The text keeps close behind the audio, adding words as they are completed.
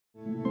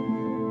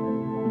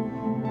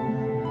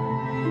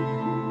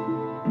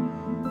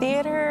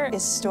Theater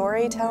is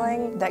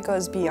storytelling that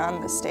goes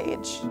beyond the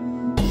stage.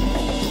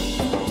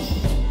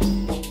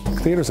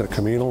 Theater is a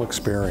communal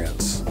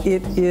experience.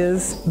 It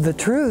is the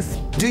truth.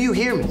 Do you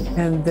hear me?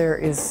 And there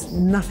is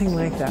nothing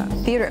like that.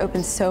 Theater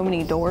opens so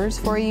many doors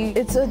for you.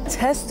 It's a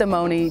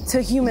testimony to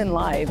human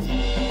life.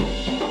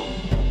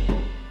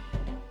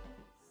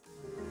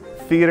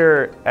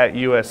 Theater at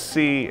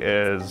USC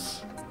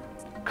is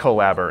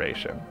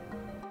collaboration.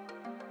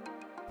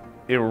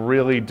 It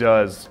really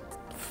does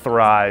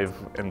thrive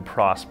and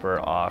prosper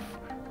off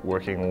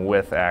working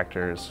with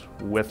actors,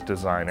 with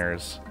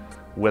designers,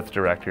 with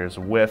directors,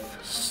 with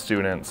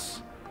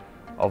students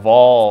of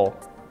all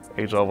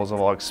age levels,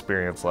 of all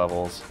experience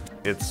levels.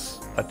 It's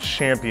a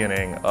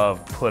championing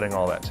of putting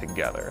all that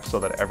together so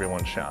that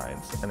everyone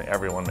shines and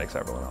everyone makes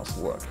everyone else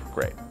look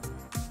great.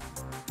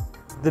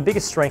 The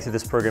biggest strength of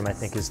this program, I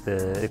think, is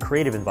the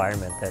creative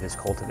environment that is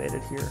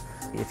cultivated here.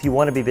 If you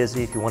want to be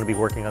busy, if you want to be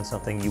working on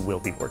something, you will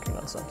be working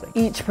on something.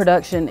 Each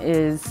production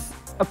is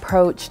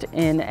approached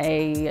in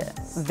a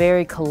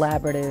very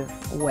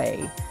collaborative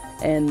way,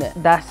 and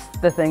that's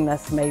the thing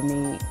that's made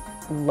me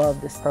love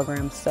this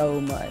program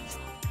so much.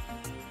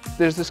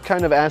 There's this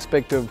kind of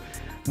aspect of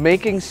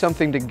making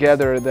something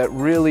together that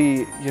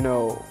really,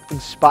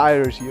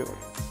 inspires you.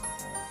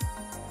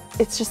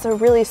 It's just a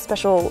really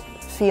special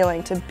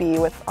feeling to be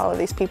with all of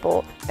these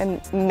people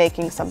and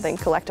making something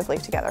collectively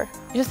together.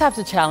 You just have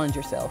to challenge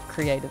yourself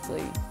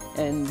creatively,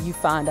 and you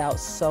find out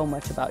so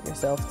much about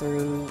yourself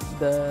through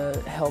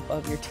the help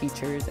of your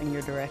teachers and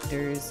your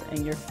directors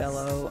and your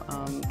fellow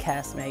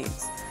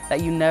castmates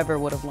that you never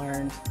would have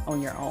learned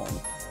on your own.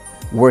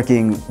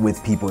 Working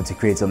with people to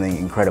create something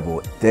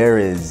incredible, there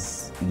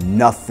is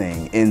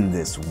nothing in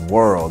this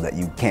world that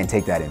you can't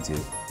take that into.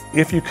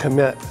 If you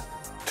commit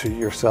to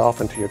yourself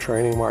and to your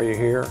training while you're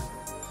here,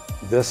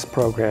 this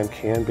program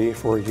can be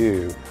for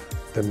you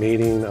the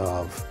meeting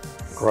of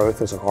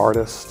growth as an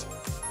artist,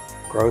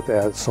 growth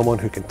as someone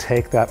who can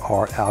take that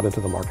art out into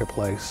the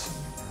marketplace,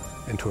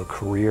 into a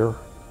career.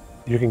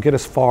 You can get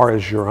as far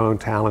as your own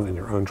talent and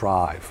your own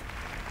drive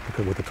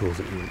with the tools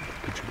that you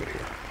get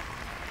here.